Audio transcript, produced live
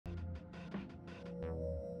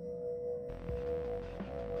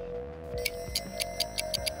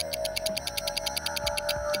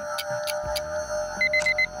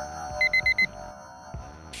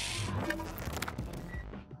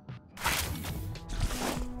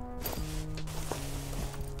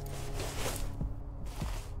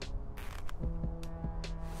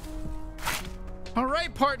All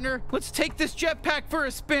right, partner, let's take this jetpack for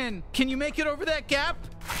a spin. Can you make it over that gap?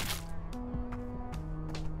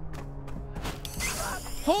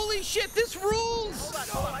 Holy shit, this rules!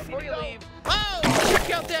 Hold on, before you leave. Oh,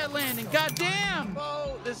 check out that landing, goddamn!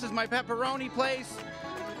 Oh, this is my pepperoni place.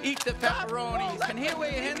 Eat the pepperonis. And here we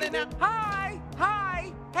are, now. Hi!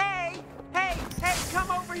 Hi! Hey! Hey! Hey!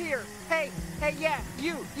 Come over here! Hey! Hey! Yeah!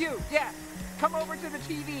 You! Yeah! Come over to the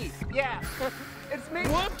TV! Yeah! It's me!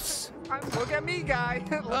 Whoops! Look at me, guy!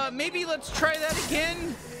 Maybe let's try that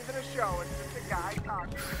again? It's even a show. It's just a guy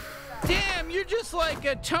talking. Damn, you're just like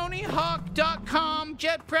a TonyHawk.com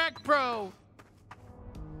jetpack pro.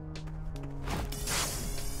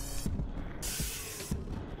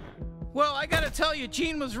 Well, I gotta tell you,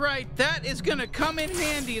 Gene was right. That is gonna come in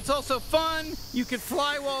handy. It's also fun. You can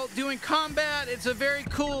fly while doing combat. It's a very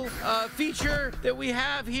cool feature that we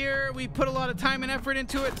have here. We put a lot of time and effort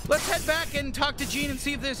into it. Let's head back and talk to Gene and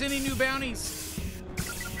see if there's any new bounties.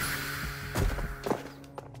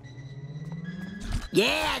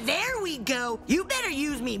 Yeah, there we go. You better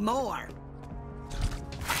use me more.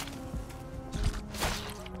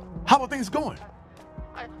 How are things going?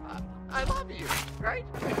 I love you, right?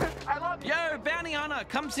 I love you. Yo, Bounty Hunter,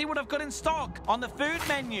 come see what I've got in stock on the food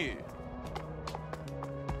menu.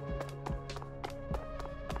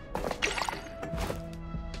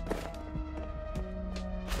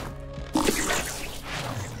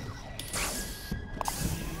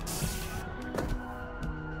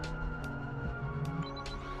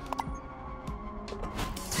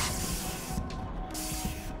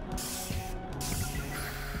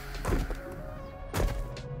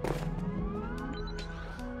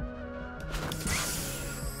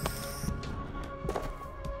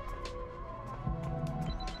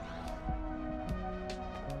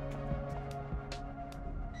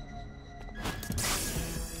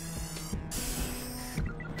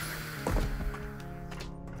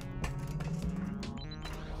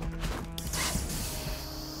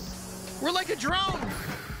 We're like a drone.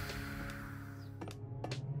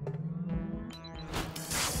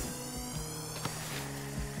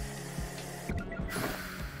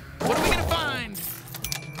 What are we gonna find?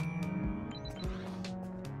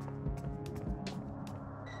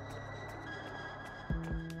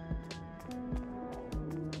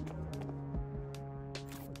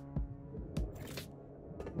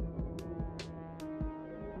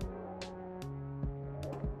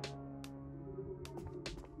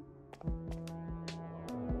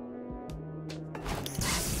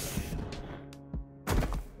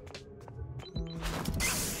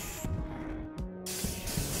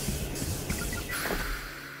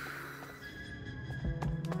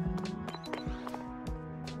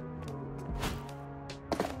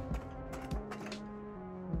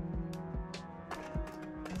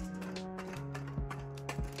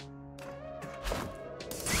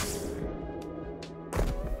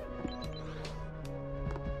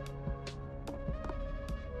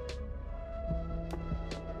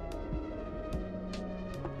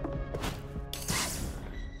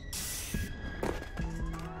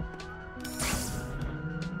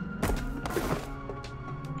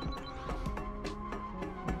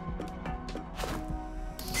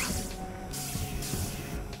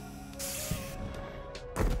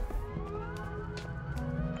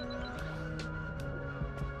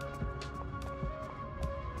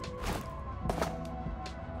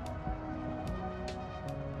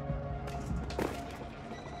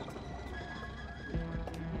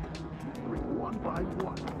 One by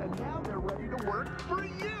one, and now they're ready to work for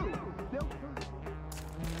you.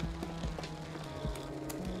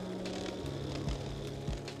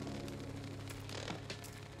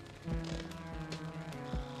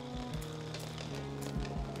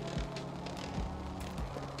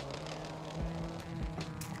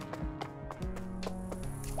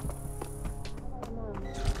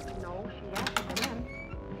 No, she hasn't been in.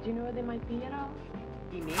 Do you know where they might be at all?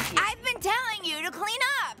 I've been telling you to clean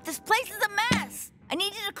up. This place is a mess. I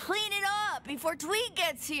need you to clean it up before Tweet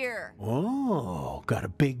gets here. Oh, got a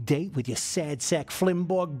big date with your sad sack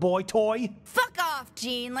Flimborg boy toy? Fuck off,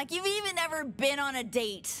 Gene. Like you've even ever been on a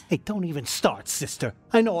date. Hey, don't even start, sister.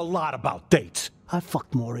 I know a lot about dates. I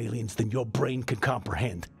fucked more aliens than your brain can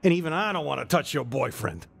comprehend. And even I don't want to touch your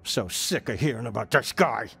boyfriend. So sick of hearing about this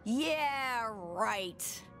guy. Yeah,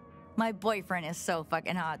 right. My boyfriend is so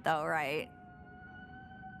fucking hot though, right?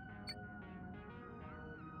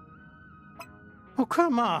 Oh,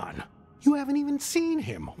 come on. You haven't even seen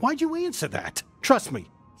him. Why'd you answer that? Trust me,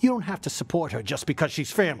 you don't have to support her just because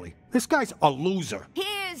she's family. This guy's a loser. He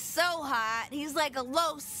is so hot. He's like a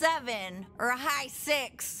low 7 or a high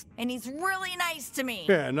 6. And he's really nice to me.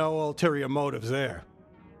 Yeah, no ulterior motives there.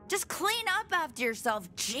 Just clean up after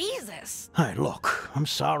yourself, Jesus. Hey, look, I'm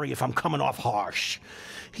sorry if I'm coming off harsh.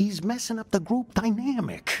 He's messing up the group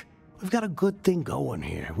dynamic. We've got a good thing going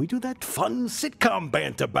here. We do that fun sitcom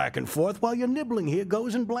banter back and forth while your nibbling here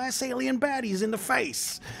goes and blasts alien baddies in the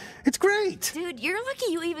face. It's great. Dude, you're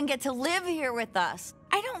lucky you even get to live here with us.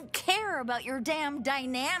 I don't care about your damn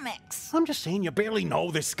dynamics. I'm just saying you barely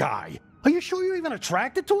know this guy. Are you sure you're even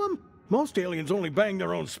attracted to him? Most aliens only bang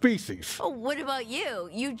their own species. Oh, what about you?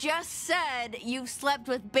 You just said you've slept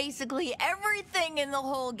with basically everything in the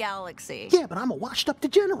whole galaxy. Yeah, but I'm a washed-up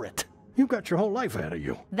degenerate. You've got your whole life ahead of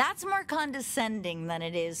you. That's more condescending than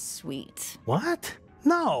it is sweet. What?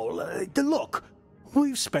 No, look,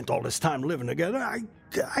 we've spent all this time living together.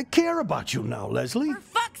 I care about you now, Leslie. For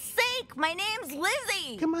fuck's sake, my name's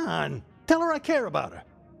Lizzie. Come on, tell her I care about her.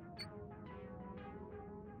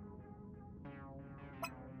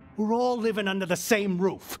 We're all living under the same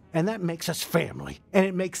roof, and that makes us family. And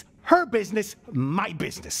it makes her business my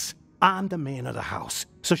business. I'm the man of the house,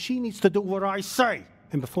 so she needs to do what I say.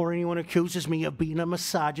 And before anyone accuses me of being a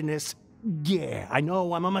misogynist, yeah, I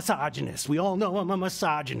know I'm a misogynist. We all know I'm a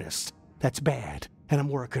misogynist. That's bad, and I'm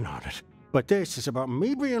working on it. But this is about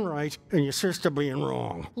me being right and your sister being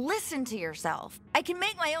wrong. Listen to yourself. I can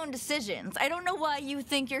make my own decisions. I don't know why you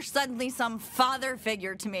think you're suddenly some father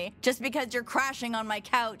figure to me just because you're crashing on my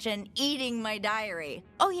couch and eating my diary.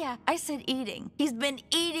 Oh yeah, I said eating. He's been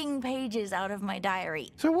eating pages out of my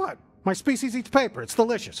diary. So what? My species eats paper. It's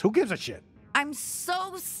delicious. Who gives a shit? I'm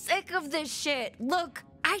so sick of this shit. Look,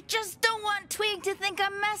 I just don't want Twig to think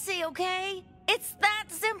I'm messy, okay? It's that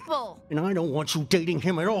simple. And I don't want you dating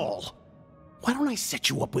him at all. Why don't I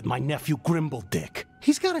set you up with my nephew Grimbledick?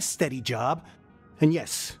 He's got a steady job. And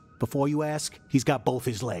yes, before you ask, he's got both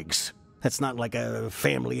his legs. That's not like a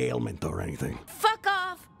family ailment or anything. Fuck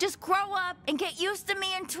off. Just grow up and get used to me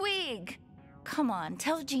and Twig. Come on,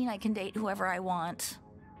 tell Jean I can date whoever I want.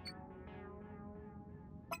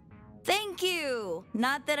 Thank you.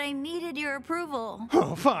 Not that I needed your approval.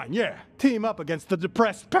 Oh, fine, yeah. Team up against the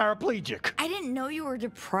depressed paraplegic. I didn't know you were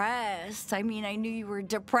depressed. I mean, I knew you were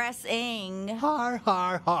depressing. Har,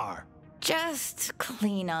 har, har. Just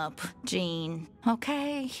clean up, Jean,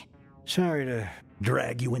 okay? Sorry to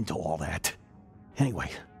drag you into all that. Anyway,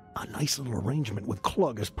 a nice little arrangement with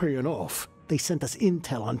Klug is paying off. They sent us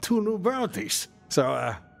intel on 2 new bounties.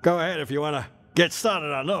 So, go ahead if you want to get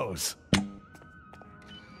started on those.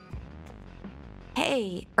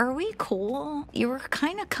 Hey, are we cool? You were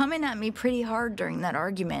kind of coming at me pretty hard during that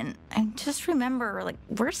argument. And just remember, like,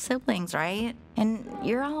 we're siblings, right? And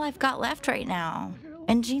you're all I've got left right now.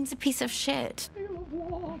 And Jean's a piece of shit.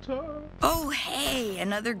 Oh, hey,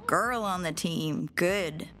 another girl on the team.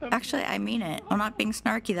 Good. Actually, I mean it. I'm not being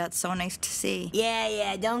snarky. That's so nice to see.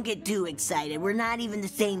 Yeah, don't get too excited. We're not even the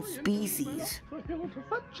same species.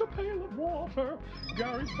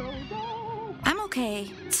 I'm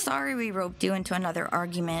okay. Sorry we roped you into another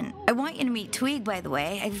argument. I want you to meet Twig, by the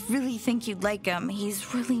way. I really think you'd like him.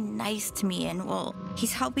 He's really nice to me, and, well,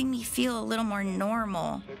 he's helping me feel a little more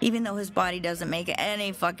normal. Even though his body doesn't make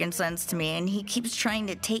any fucking sense to me, and he keeps trying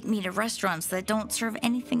to take me to restaurants that don't serve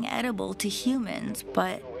anything edible to humans,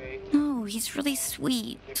 but no, he's really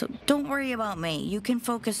sweet. So don't worry about me. You can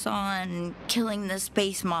focus on killing the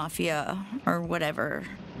space mafia, or whatever.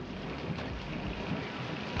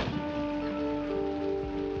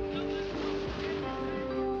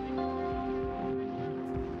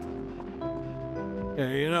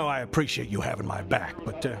 You know, I appreciate you having my back,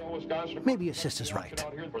 but maybe your sister's right.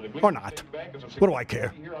 Or not. What do I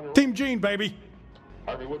care? Team Gene, baby!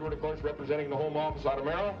 Harvey Woodward, of course, representing the home office out of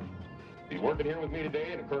Maryland. He's working here with me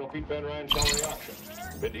today in a Colonel Pete Van Ryan salary auction.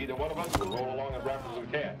 Bid to either one of us, we'll roll along as rapid as we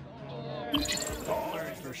can.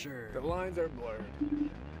 Blurred for sure. The lines are blurred.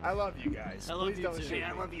 I love you guys. I love Please you don't too. shoot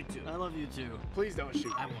Yeah, me. I love you too. I love you too. Please don't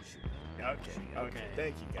shoot I me. won't shoot. Okay.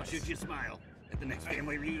 Thank you, guys. I'll shoot you a smile at the next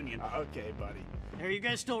family reunion. Okay, buddy. Are you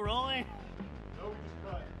guys still rolling? No, we just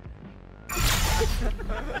cut.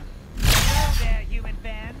 Hello there, human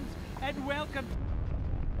fans, and welcome.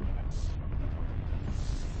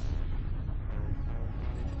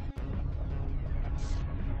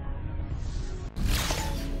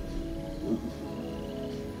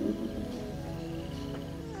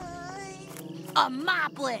 A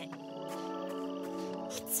moplet!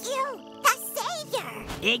 It's you, the savior!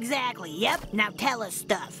 Exactly, yep. Now tell us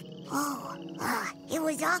stuff. It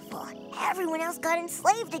was awful. Everyone else got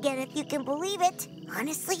enslaved again, if you can believe it.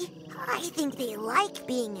 Honestly, I think they like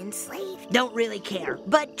being enslaved. Don't really care.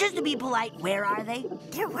 But just to be polite, where are they?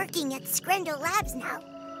 They're working at Screndo Labs now,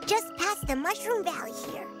 just past the Mushroom Valley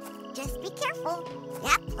here. Just be careful.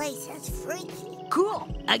 That place is freaky. Cool.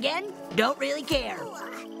 Again, don't really care. Go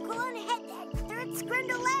on ahead then. They're at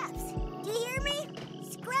Screndel Labs. Do you hear me?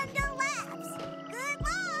 Screndel Labs. Good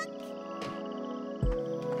luck.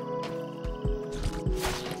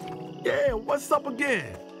 Yeah, what's up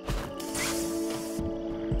again?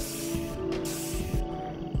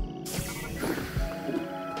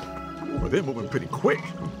 Well, they're moving pretty quick.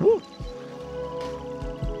 Woo!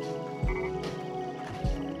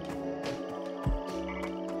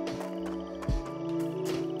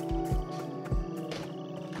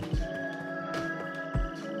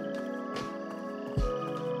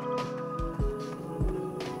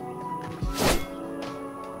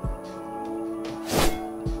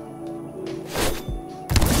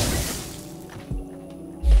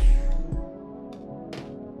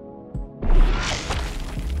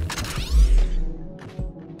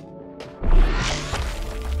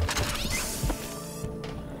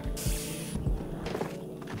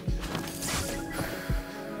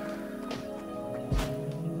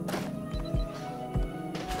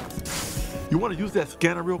 You want to use that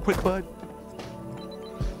scanner real quick, bud?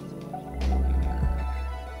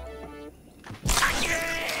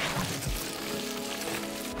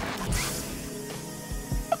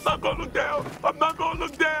 I'm not gonna look down. I'm not gonna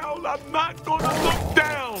look down. I'm not gonna look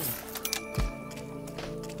down.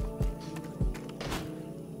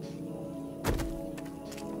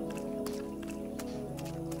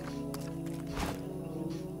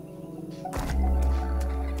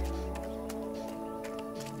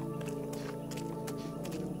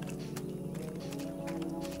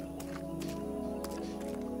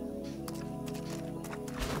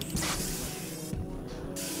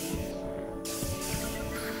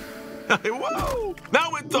 Whoa!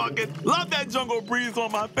 Now we're talking. Love that jungle breeze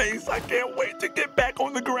on my face. I can't wait to get back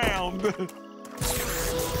on the ground.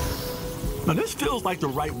 Now this feels like the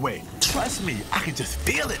right way. Trust me, I can just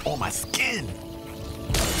feel it on my skin.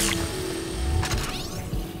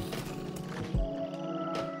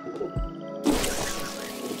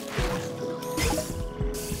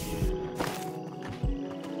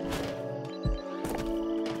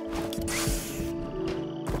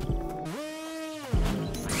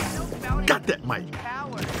 Got that mic.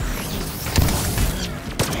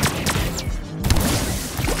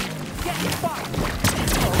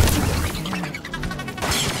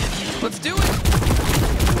 Let's do it!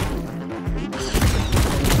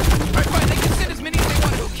 Alright, fine, they can send as many as they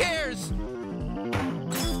want, who cares?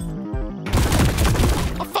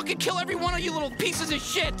 I'll fucking kill every one of you little pieces of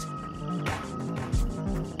shit!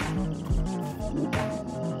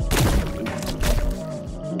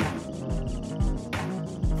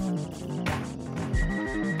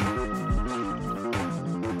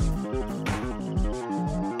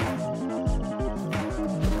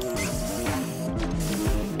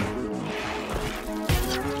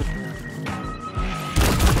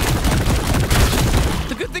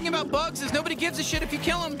 Bugs is nobody gives a shit if you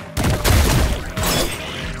kill him.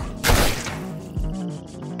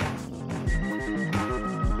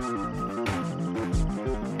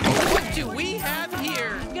 What do we have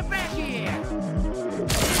here? Get back here!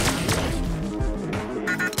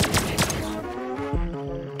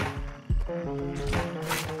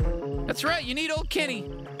 That's right, you need old Kenny.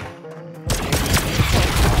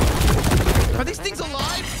 Are these things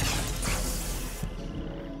alive?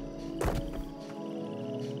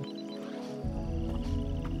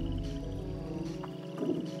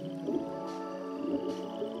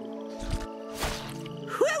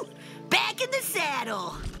 Back in the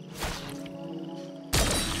saddle.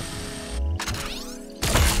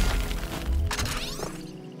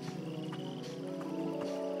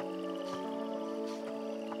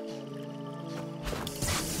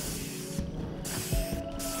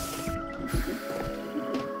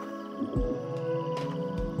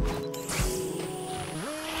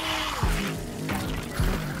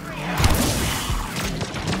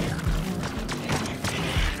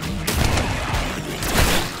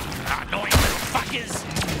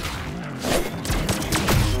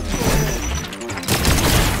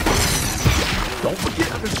 Don't forget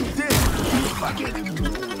how to shoot this. Fuck it.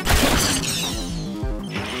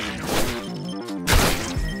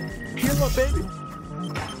 Heal up, baby.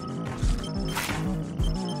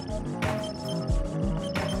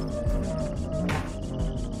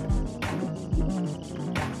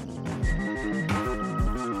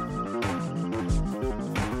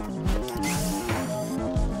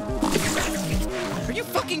 Are you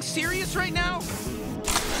fucking serious right now?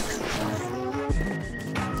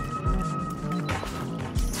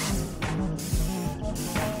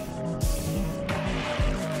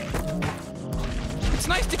 It's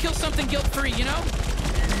nice to kill something guilt-free, you know?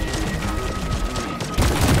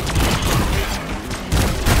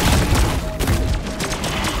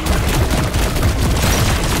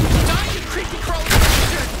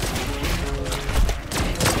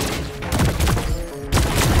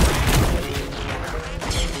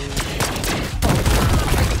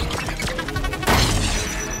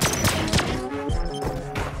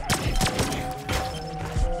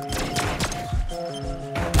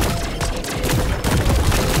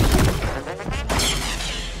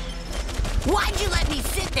 Why'd you let me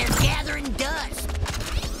sit there gathering dust?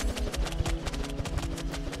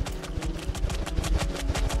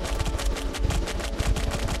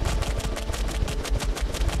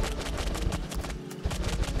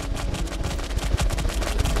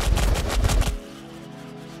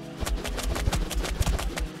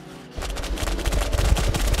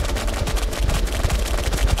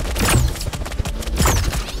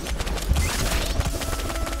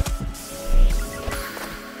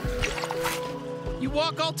 You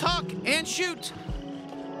walk, I'll talk, and shoot.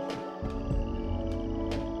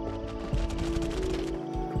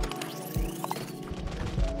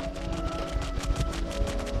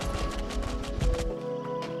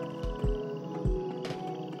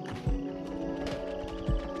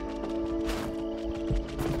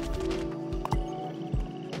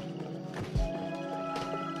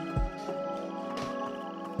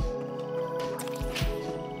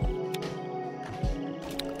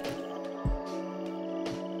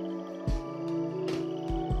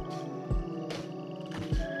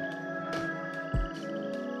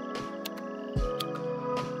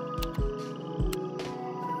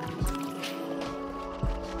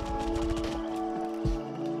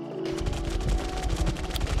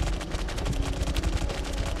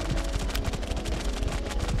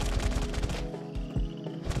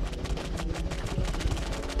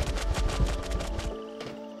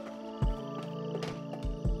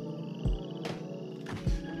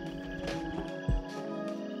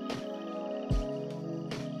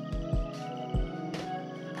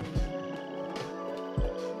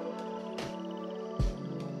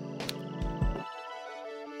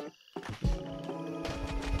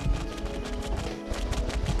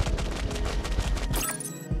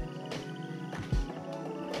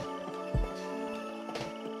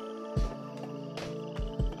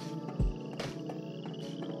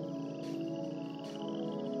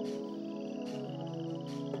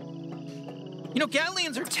 You know,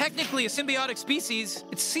 Gatlians are technically a symbiotic species.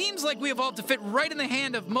 It seems like we evolved to fit right in the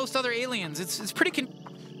hand of most other aliens. It's pretty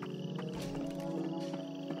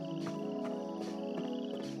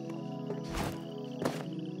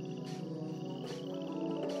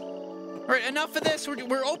All right, enough of this.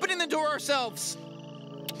 We're opening the door ourselves.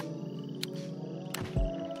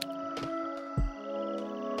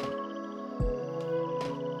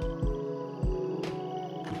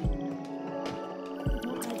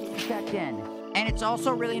 Checked in. And it's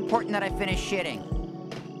also really important that I finish shitting.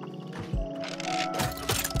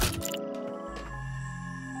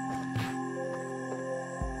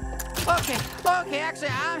 Okay, actually,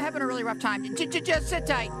 I'm having a really rough time. Just sit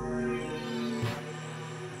tight.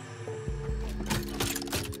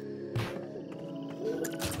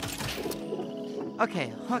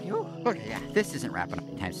 Okay, yeah, this isn't wrapping up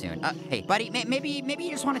anytime soon. Hey, buddy, maybe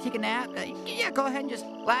you just want to take a nap? Yeah, go ahead and just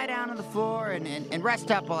lie down on the floor and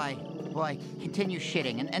rest up while I continue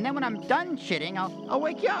shitting. And then when I'm done shitting, I'll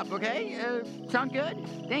wake you up, okay? Sound good?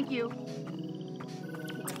 Thank you.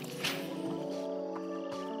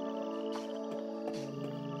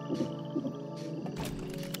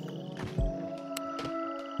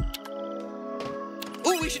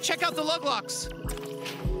 Ooh, we should check out the lug locks.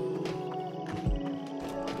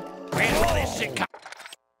 Where's all this shit come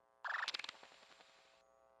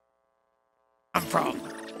from?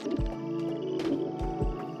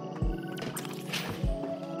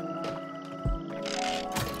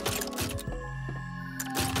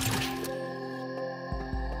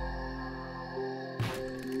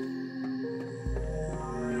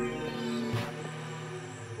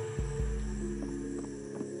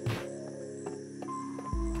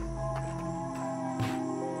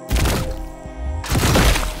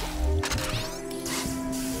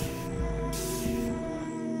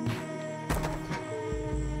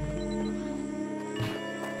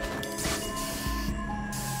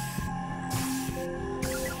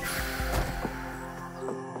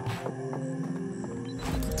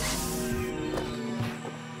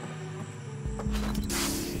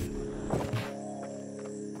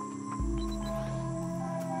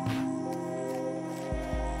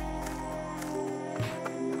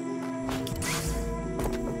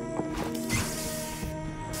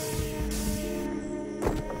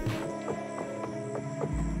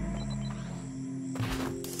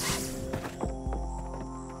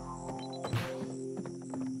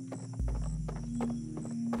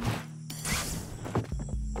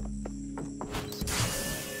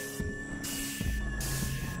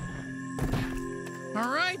 All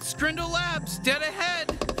right, Skrindle Labs, dead ahead.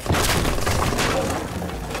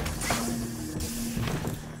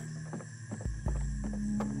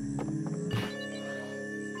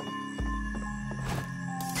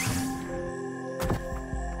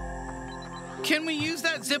 Can we use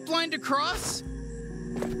that zip line to cross?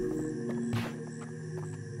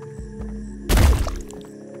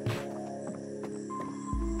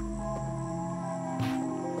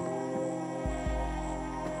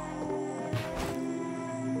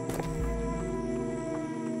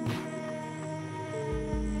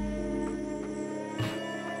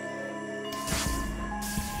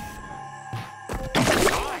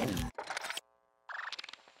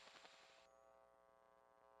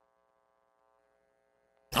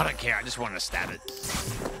 I don't care, I just wanted to stab it.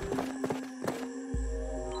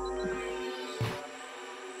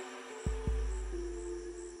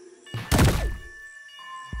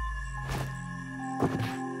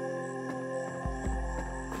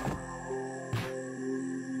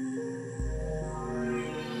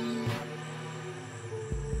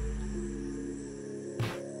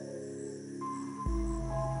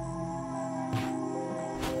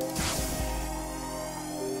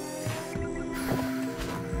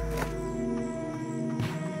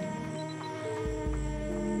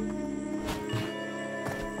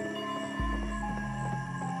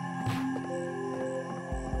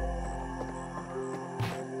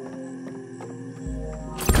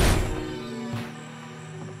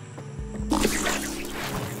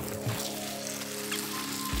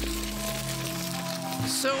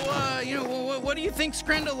 So, what do you think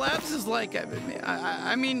Skrindle Labs is like?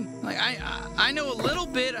 I mean, like, I know a little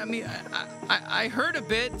bit. I mean, I heard a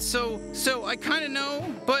bit, so I kind of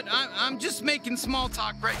know. But I'm just making small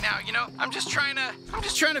talk right now. You know, I'm just trying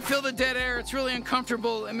to fill the dead air. It's really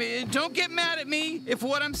uncomfortable. I mean, don't get mad at me if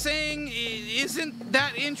what I'm saying isn't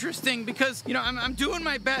that interesting, because you know I'm doing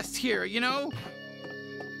my best here. You know.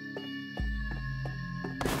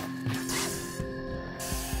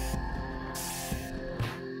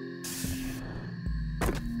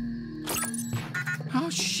 Oh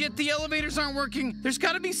shit, the elevators aren't working. There's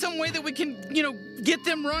gotta be some way that we can, you know, get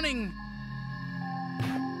them running.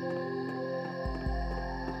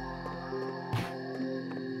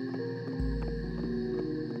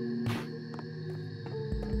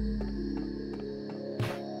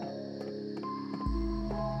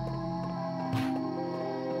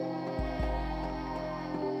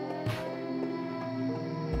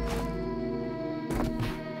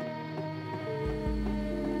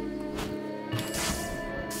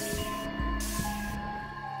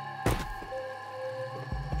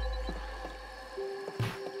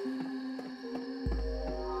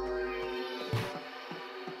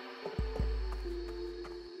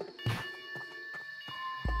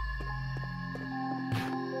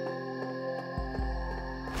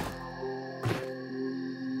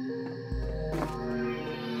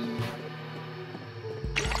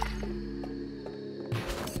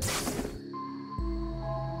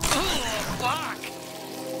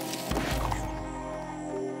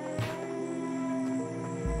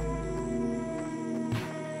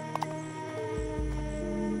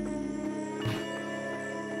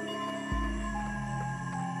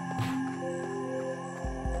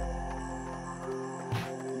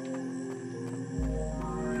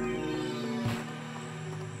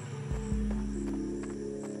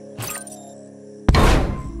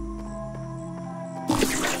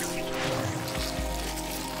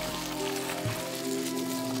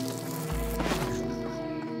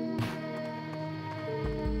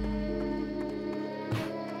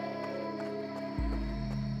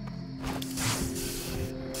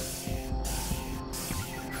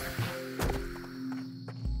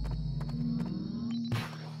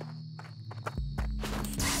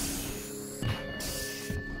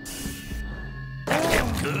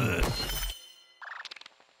 Good.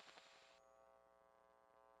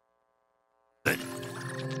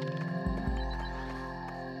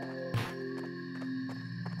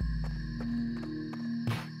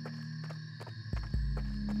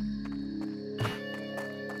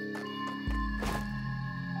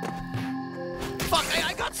 Fuck,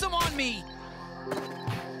 I got some on me!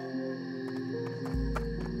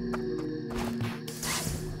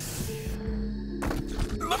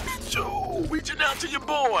 Look at you, reaching out to your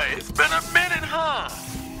boy. It's been a minute, huh?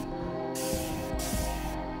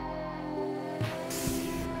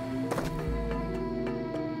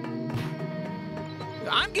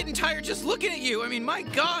 I'm getting tired just looking at you. I mean, my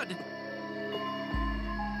God.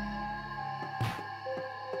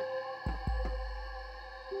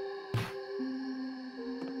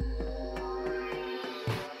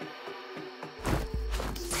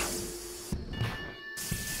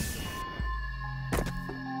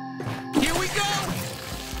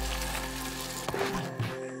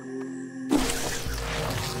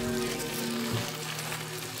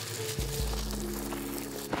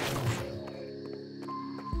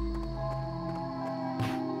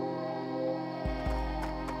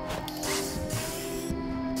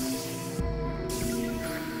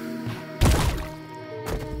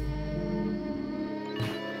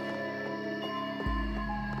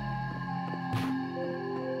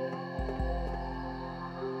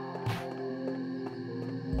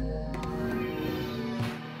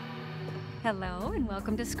 Hello and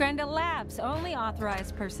welcome to Scrandal Labs. Only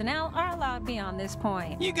authorized personnel are allowed beyond this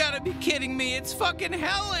point. You gotta be kidding me. It's fucking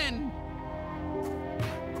Helen.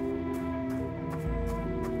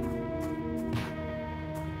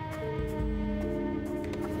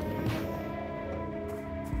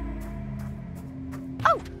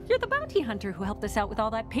 Oh, you're the bounty hunter who helped us out with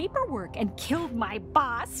all that paperwork and killed my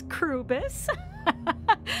boss, Krubus.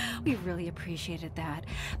 We really appreciated that.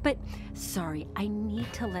 But sorry, I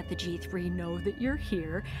need to let the G3 know that you're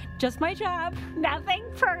here. Just my job, nothing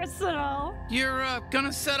personal. You're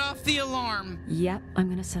gonna set off the alarm. Yep, I'm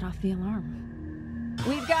gonna set off the alarm.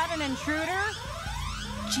 We've got an intruder.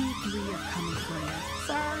 G3 are coming for you.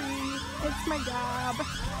 Sorry, it's my job.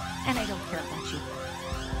 And I don't care about you.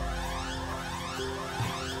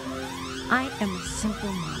 I am a simple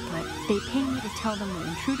moplet. They pay me to tell them when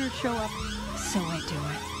intruders show up, so I do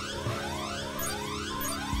it.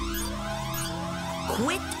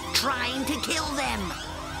 Quit trying to kill them!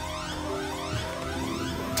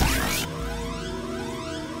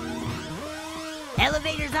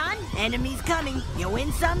 Elevator's on, enemies coming. You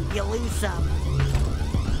win some, you lose some.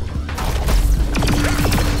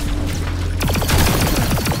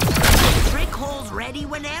 Trick hole's ready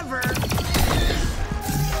whenever.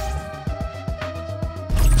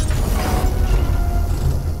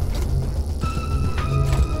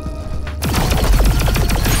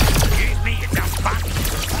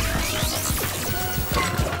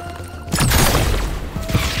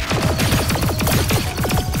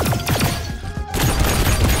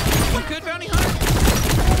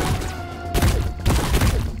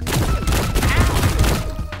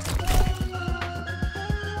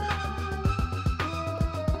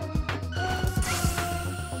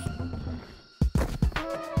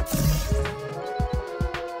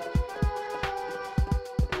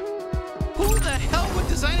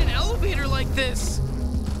 This. Be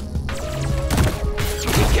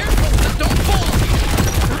careful, don't fall.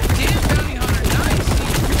 God damn, bounty hunter, nice.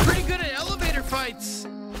 You're pretty good at elevator fights.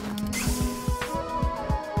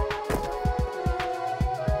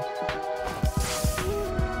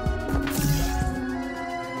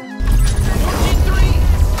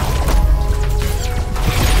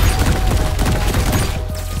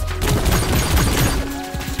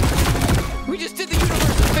 We just did the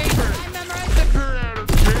universe a favor. I memorized the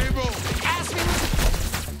table. Ask me.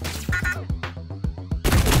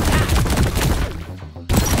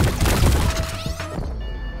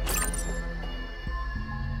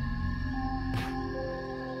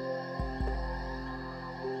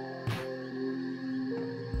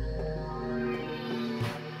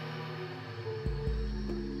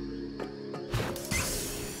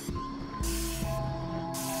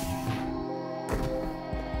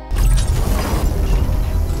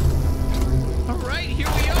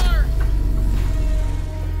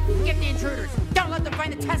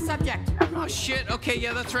 Oh shit, okay,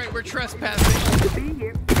 yeah, that's right, we're trespassing.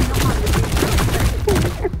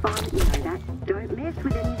 Don't mess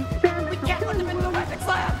with any of the experiments. We can't let them into the weapons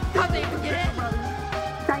lab! How'd they even get in?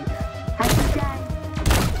 Safe. Have a good day.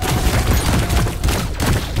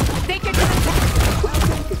 They can do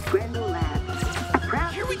Welcome to Scrandal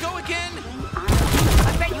Labs. Here we go again!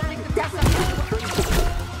 I bet you think the test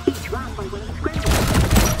subject. Each run by one of the Scrandal.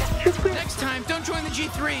 Next time, don't join the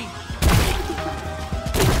G3.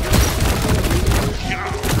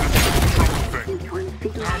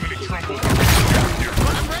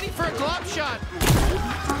 I'm ready for a glob shot.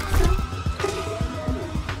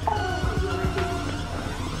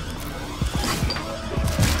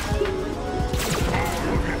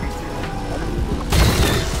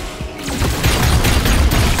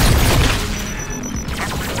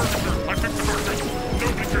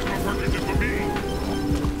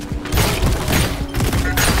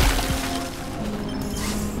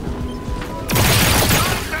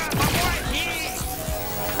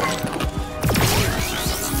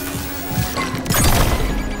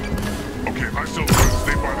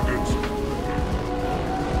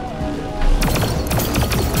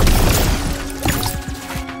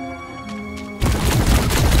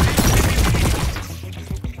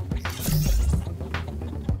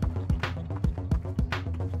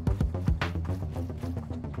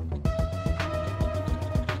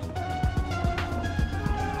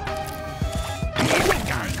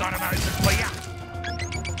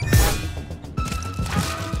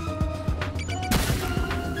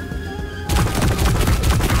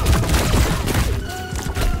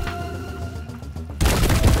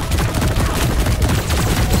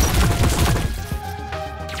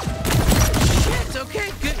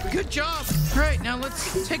 Good job. All right, now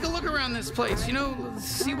let's take a look around this place. You know, let's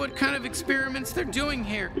see what kind of experiments they're doing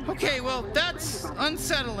here. Okay, well, that's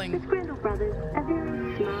unsettling. The Scrandle brothers are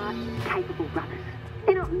very smart, capable brothers.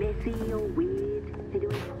 They're not messy or weird. They're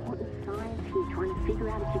doing important science here, trying to figure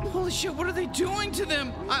out if you can... Holy shit, what are they doing to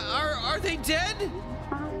them? Are they dead?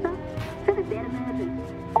 Faster for the betterment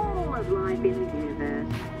of all of life in the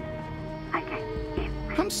universe. Okay, yeah.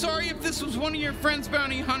 I'm sorry if this was one of your friends,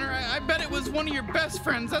 Bounty Hunter. I bet it was one of your best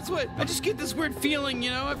friends. That's what... I just get this weird feeling, you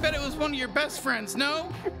know? I bet it was one of your best friends,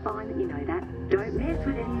 no? It's fine that you know that. Don't mess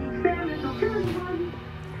with any experiments or kill anyone.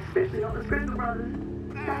 Especially not the Scrandle brothers.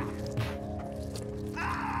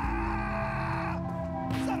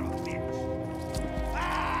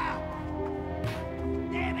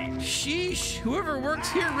 Sheesh, whoever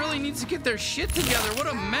works here really needs to get their shit together. What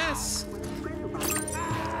a mess.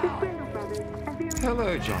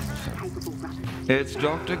 Hello, Jonathan. It's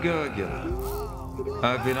Dr. Gurgula.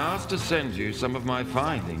 I've been asked to send you some of my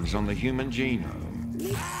findings on the human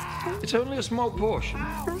genome. It's only a small portion,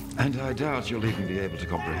 and I doubt you'll even be able to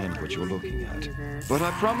comprehend what you're looking at. But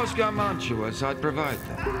I promised Garmantuous I'd provide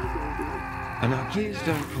them. And now please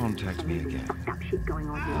don't contact me again.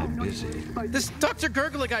 I'm busy. This Dr.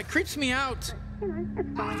 Gurgula guy creeps me out. Don't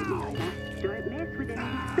mess with any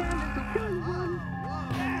experiments or kill anyone.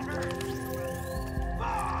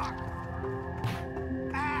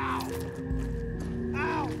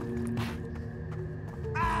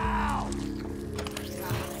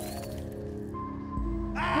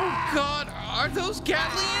 Oh God, are those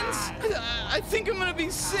Gatlians? I think I'm gonna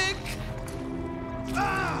be sick.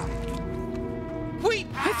 Wait,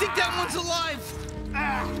 I think that one's alive.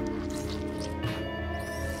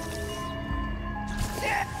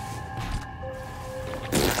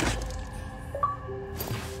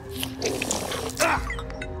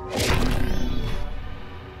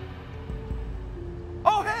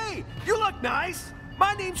 Oh, hey, you look nice.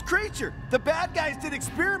 My name's Creature. The bad guys did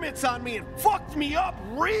experiments on me and fucked me up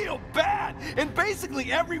real bad in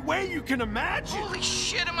basically every way you can imagine. Holy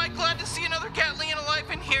shit, am I glad to see another Gatlian alive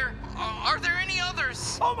in here. Are there any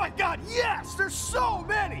others? Oh my God, yes, there's so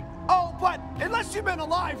many. Oh, but unless you've been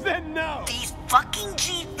alive, then no. These fucking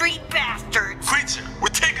G3 bastards. Creature, we're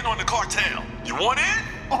taking on the cartel. You want in?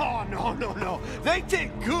 Oh, no. They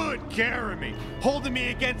take good care of me. Holding me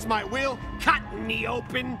against my will, cutting me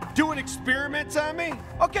open, doing experiments on me.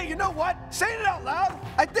 Okay, you know what? Saying it out loud,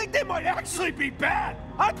 I think they might actually be bad.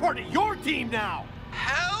 I'm part of your team now.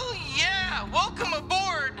 Hell yeah! Welcome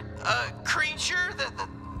aboard, Creature.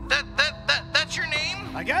 That's your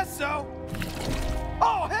name? I guess so.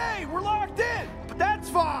 Oh, hey, we're locked in, but that's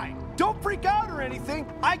fine. Don't freak out or anything.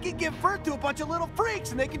 I can give birth to a bunch of little freaks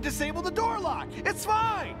and they can disable the door lock. It's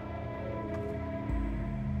fine.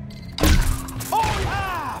 Oh,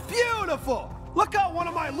 yeah, beautiful. Look how one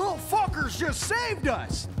of my little fuckers just saved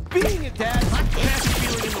us. Being a dad's the best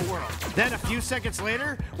feeling in the world. Then a few seconds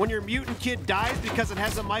later, when your mutant kid dies because it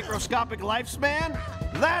has a microscopic lifespan,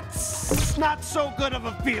 that's not so good of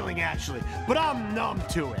a feeling, actually. But I'm numb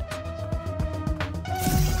to it.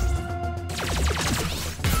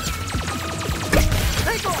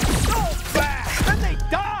 They go so fast, and they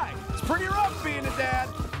die. It's pretty rough being a dad.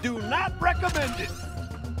 Do not recommend it.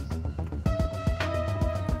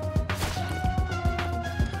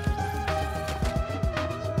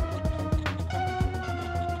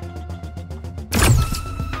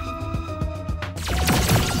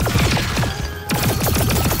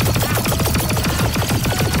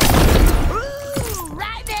 Ooh,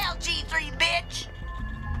 right now, G3 bitch.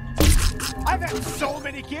 I've had so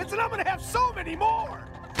many kids, and I'm gonna have so many more.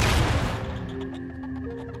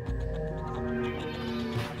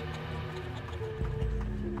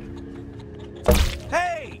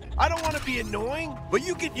 Hey, I don't want to be annoying, but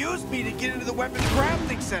you could use me to get into the weapons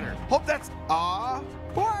crafting center. Hope that's...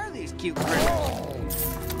 who are these cute critters?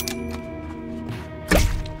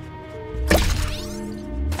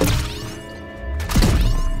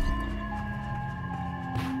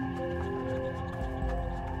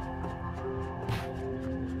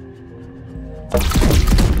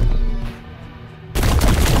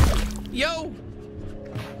 Yo!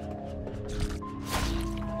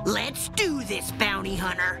 Let's do this, Bounty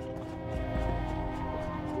Hunter.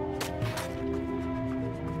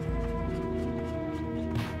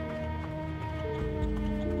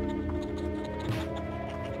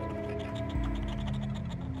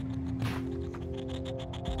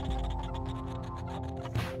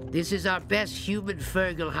 This is our best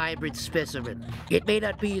human-fungal hybrid specimen. It may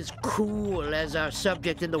not be as cool as our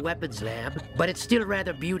subject in the weapons lab, but it's still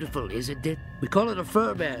rather beautiful, isn't it? We call it a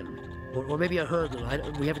furman, or maybe a hurdle.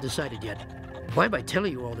 We haven't decided yet. Why am I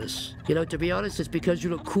telling you all this? You know, to be honest, it's because you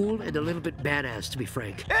look cool and a little bit badass, to be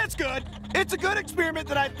frank. It's good. It's a good experiment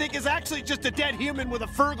that I think is actually just a dead human with a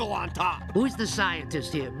Fergal on top. Who's the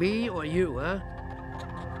scientist here, me or you, huh?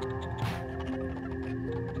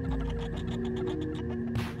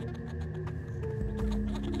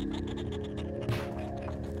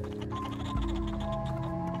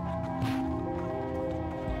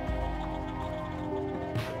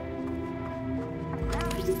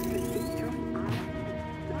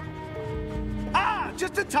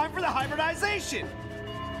 Just in time for the hybridization!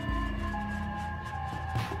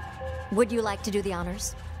 Would you like to do the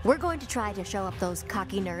honors? We're going to try to show up those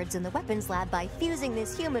cocky nerds in the weapons lab by fusing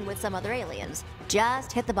this human with some other aliens.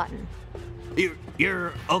 Just hit the button.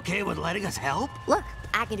 You're okay with letting us help? Look,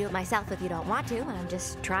 I can do it myself if you don't want to. I'm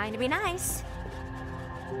just trying to be nice.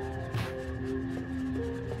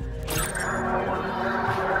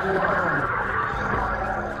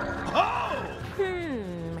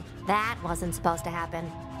 That wasn't supposed to happen.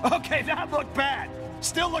 Okay, that looked bad.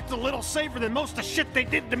 Still looked a little safer than most of the shit they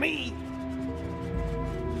did to me.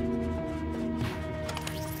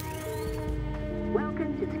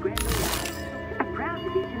 Welcome to Scramble Lab, a proud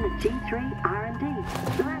division of G3 R&D.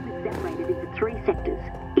 The lab is separated into 3 sectors,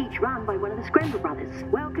 each run by one of the Scramble brothers.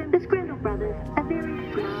 Welcome, the Scramble brothers are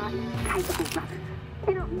very smart, capable brothers.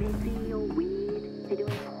 They're not messy or weird. They do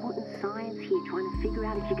important science here, trying to figure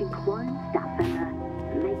out if you can clone stuff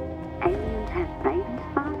and make aliens have babies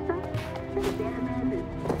faster. They're the betterment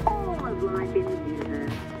of all of life in the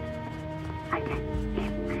universe. Okay, yeah,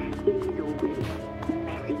 it is all really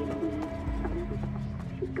messy and weird.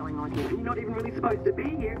 Shit going on here. You're not even really supposed to be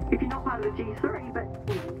here if you're not part of the G3, but...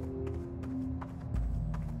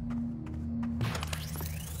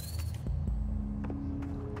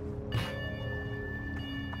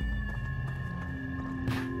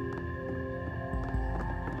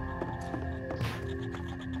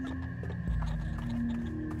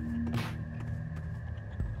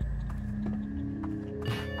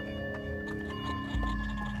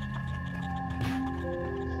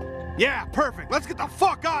 Yeah, perfect. Let's get the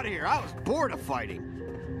fuck out of here. I was bored of fighting.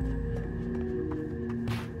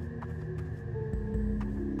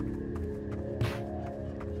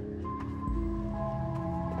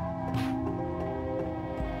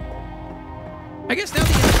 I guess now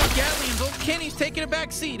that you know about Gatlians, old Kenny's taking a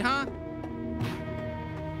back seat, huh?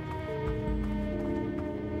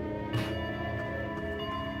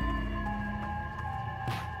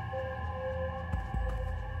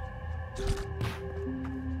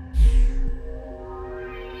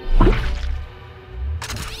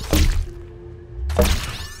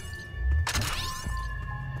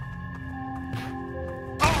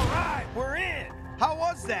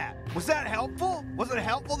 Was that helpful? Was it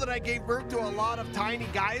helpful that I gave birth to a lot of tiny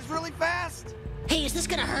guys really fast? Hey, is this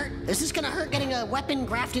gonna hurt? Is this gonna hurt getting a weapon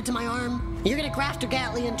grafted to my arm? You're gonna graft a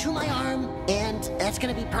Gatlian to my arm, and that's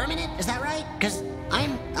gonna be permanent? Is that right? Because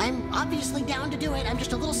I'm obviously down to do it. I'm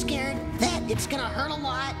just a little scared that it's gonna hurt a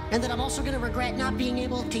lot, and that I'm also gonna regret not being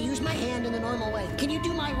able to use my hand in the normal way. Can you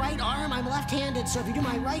do my right arm? I'm left-handed, so if you do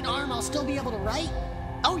my right arm, I'll still be able to write?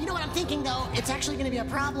 Oh, you know what I'm thinking, though? It's actually going to be a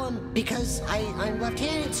problem because I'm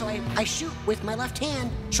left-handed, so I shoot with my left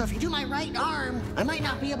hand. So if you do my right arm, I might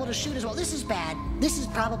not be able to shoot as well. This is bad. This is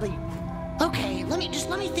probably... Okay, let me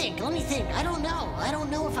think. I don't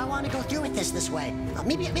know if I want to go through with this way.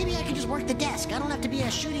 Maybe I can just work the desk. I don't have to be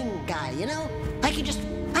a shooting guy, you know? I can just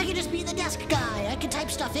be the desk guy. I can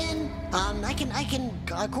type stuff in. I can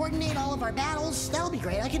coordinate all of our battles. That'll be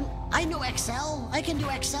great. I know Excel. I can do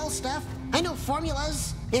Excel stuff. I know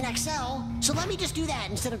formulas in Excel. So let me just do that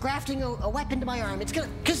instead of grafting a weapon to my arm. It's gonna,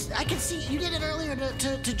 cause I can see you did it earlier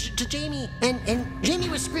to Jamie, and Jamie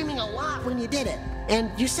was screaming a lot when you did it. And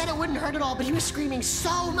you said it wouldn't hurt at all, but he was screaming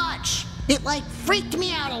so much. It like freaked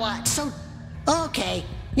me out a lot. So, okay.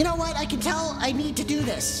 You know what? I can tell I need to do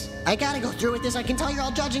this. I gotta go through with this. I can tell you're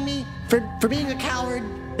all judging me for being a coward.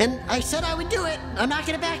 And I said I would do it. I'm not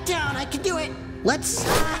gonna back down. I can do it. Let's...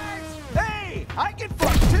 Hey! I can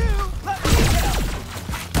fuck too! Let me help!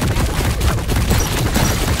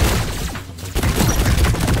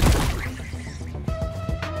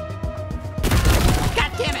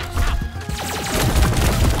 God damn it!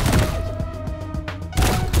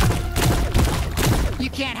 You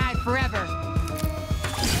can't hide forever.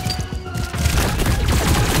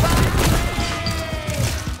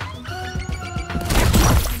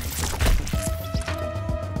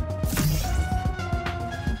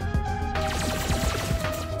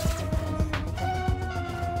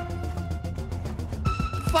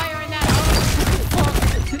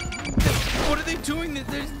 What are they doing?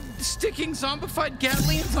 They're sticking zombified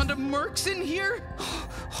Gatlians onto mercs in here?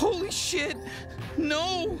 Holy shit!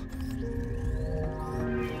 No!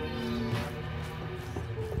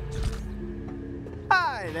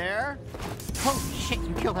 Hi there. Holy shit,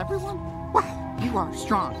 you killed everyone? Wow, you are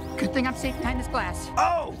strong. Good thing I'm safe behind this glass.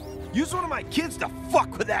 Oh! Use one of my kids to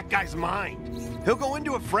fuck with that guy's mind. He'll go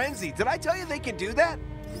into a frenzy. Did I tell you they can do that?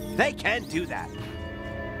 They can do that.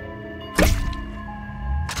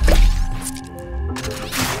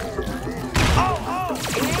 Oh!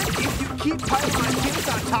 And if you keep piling on kids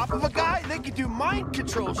on top of a guy, they can do mind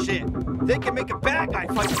control shit. They can make a bad guy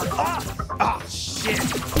fight for us. Oh, shit.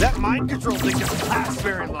 That mind control thing doesn't last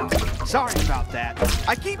very long. Sorry about that.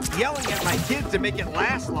 I keep yelling at my kids to make it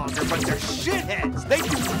last longer, but they're shitheads. They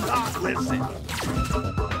do not listen.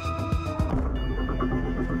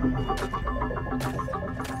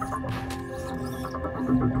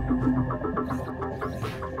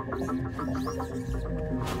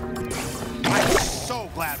 I'm so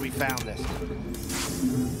glad we found this.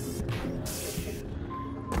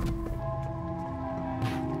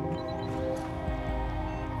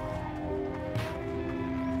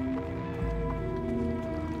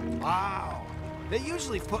 Wow. They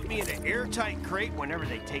usually put me in an airtight crate whenever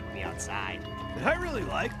they take me outside. And I really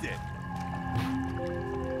liked it.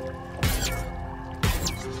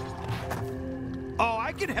 Oh,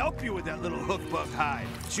 I can help you with that little hook bug hide.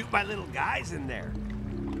 Shoot my little guys in there.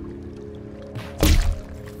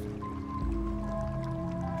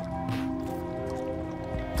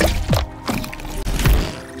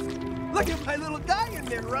 Look at my little guy in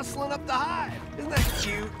there rustling up the hive. Isn't that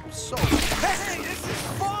cute? So, hey, this is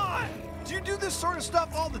fun! Do you do this sort of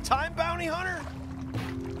stuff all the time, Bounty Hunter?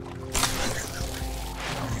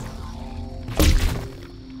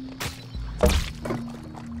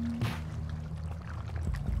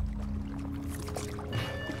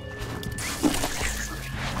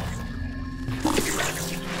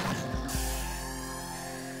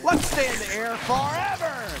 Let's stay in the air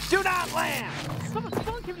forever! Do not land!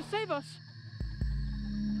 Someone came to save us!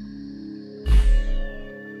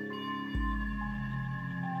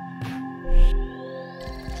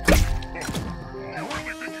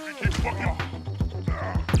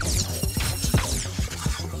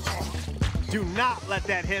 Do not let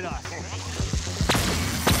that hit us.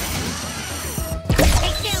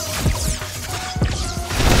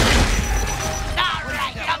 All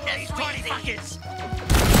right, come to Squeezy.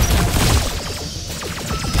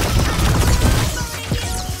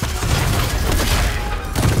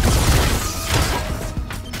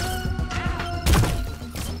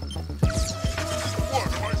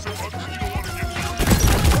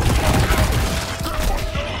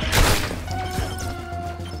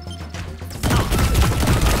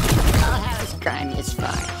 Grimy as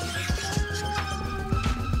fuck.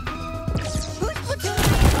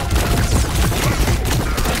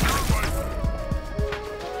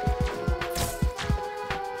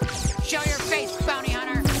 Show your face, bounty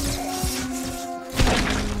hunter.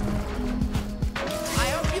 I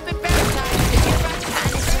hope you've been baptized. Did you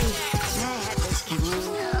honestly? I had this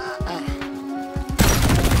coming.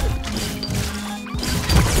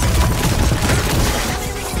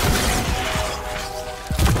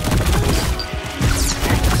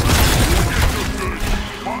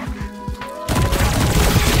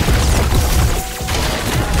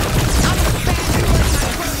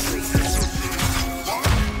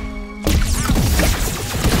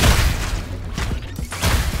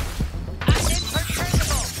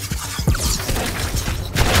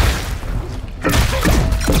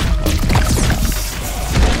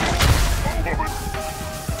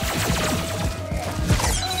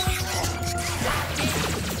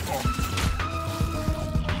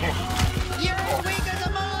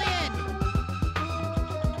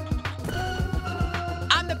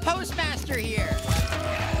 Postmaster here.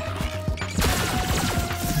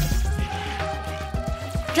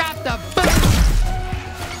 Drop the boom.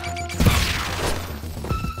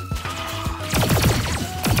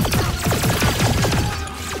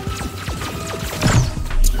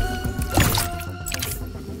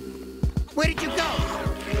 Where did you go?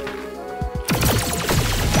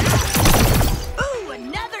 Ooh,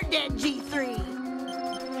 another dead G3.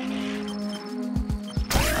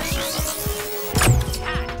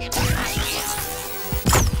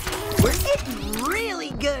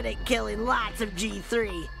 Good at killing lots of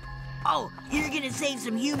G3. Oh, you're gonna save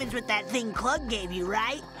some humans with that thing Clug gave you,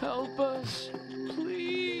 right? Help us,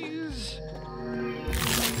 please.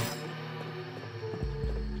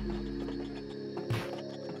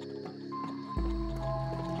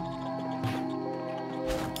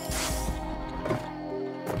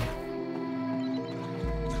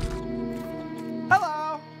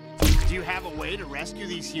 Hello. Do you you have a way to rescue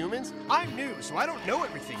these humans? I'm new, so I don't know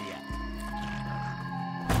everything yet.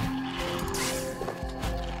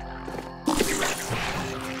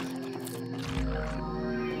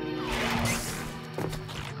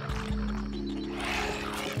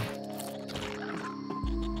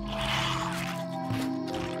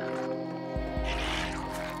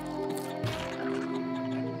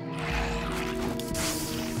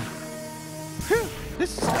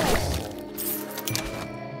 This is close.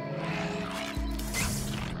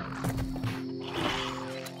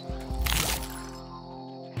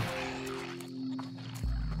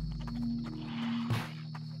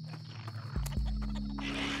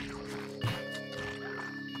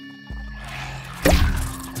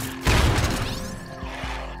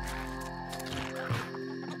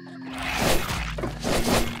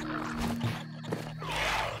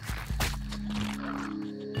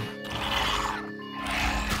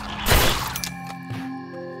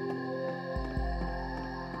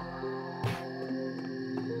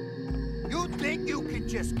 Think you can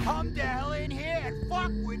just come the hell in here and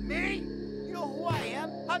fuck with me? You know who I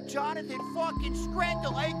am? I'm Jonathan fucking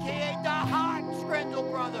Screndel, aka the Hot Screndel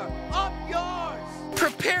brother. I'm yours!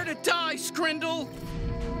 Prepare to die, Screndel!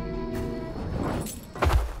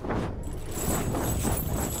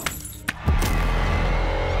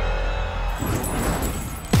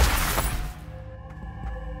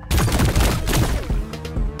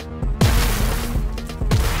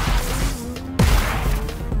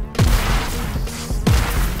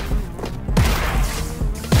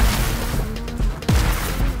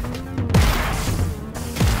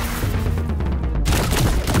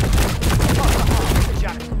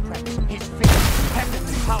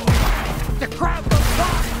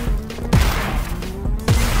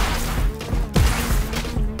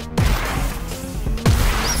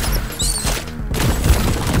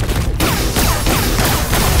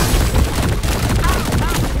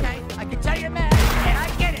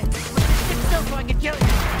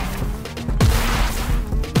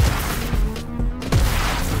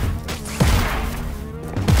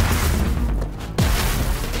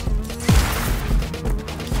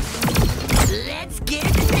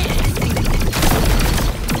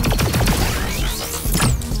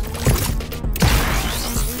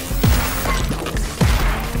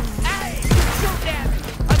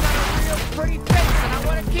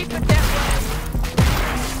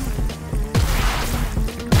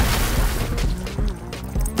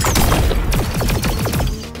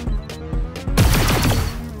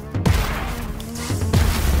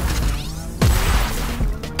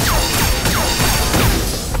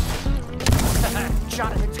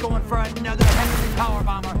 Jonathan's going for another heavenly power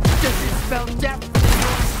bomber. Does this spell death for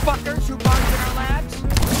those fuckers who barge in our labs?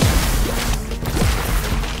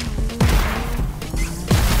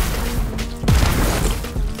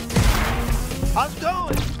 How's it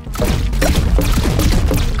going?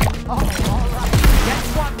 Oh, all right. Guess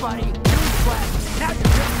what, buddy? Newsflash. Now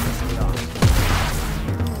you're really pissing me off.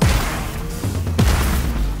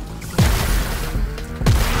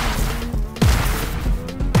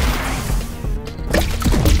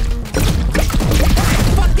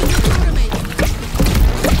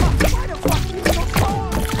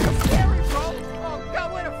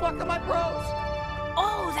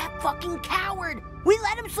 Fucking coward! We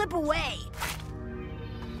let him slip away!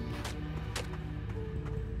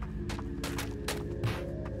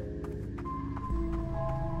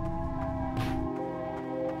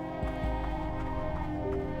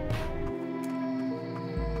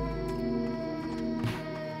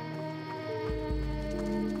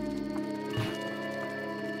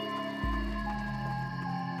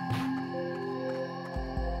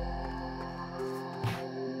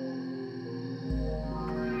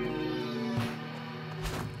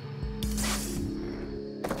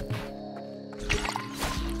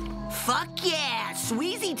 Fuck yeah!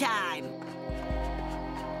 Sweezy time!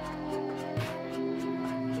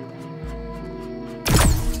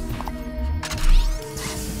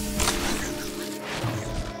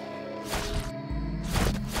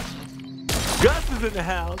 Gus is in the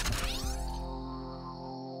house.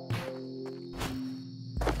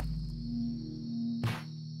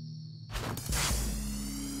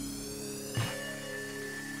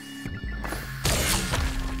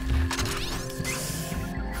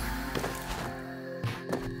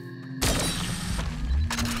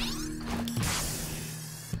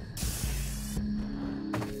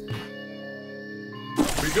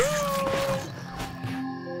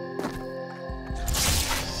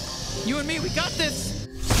 You and me, we got this!